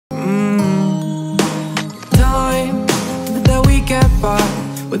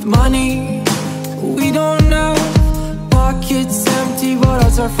with money we don't know. Pockets empty but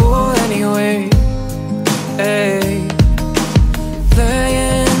hearts are full anyway. Hey.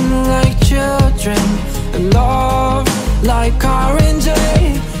 Playing like children and love like R&J.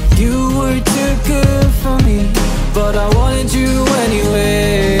 You were too good for me, but I wanted you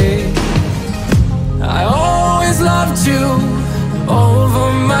anyway. I always loved you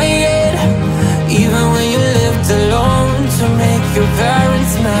over my head, even when you lived alone to make your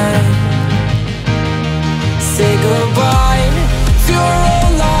parents mad. Say goodbye to your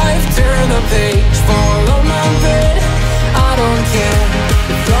old life, turn the page, follow my bed. I don't care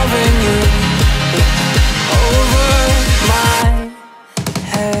if loving you over my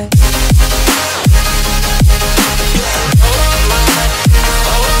head.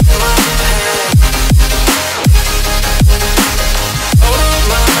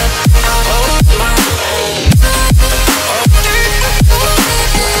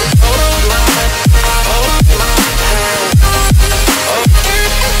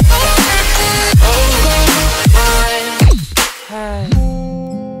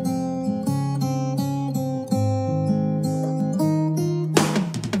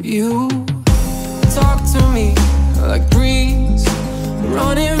 You talk to me like breeze,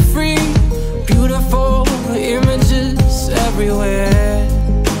 running free, beautiful images everywhere.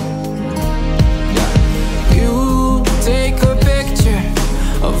 You take a picture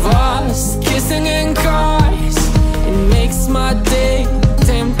of us kissing in cars, it makes my day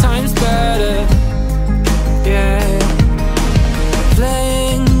 10 times better. Yeah,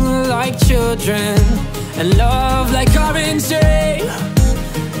 playing like children and love like R&J.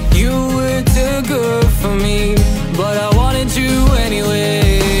 You were too good for me, but I wanted you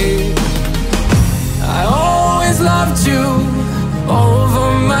anyway. I always loved you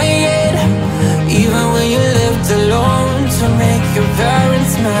over my head, even when you lived alone to make your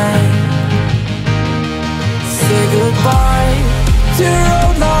parents mad. Say goodbye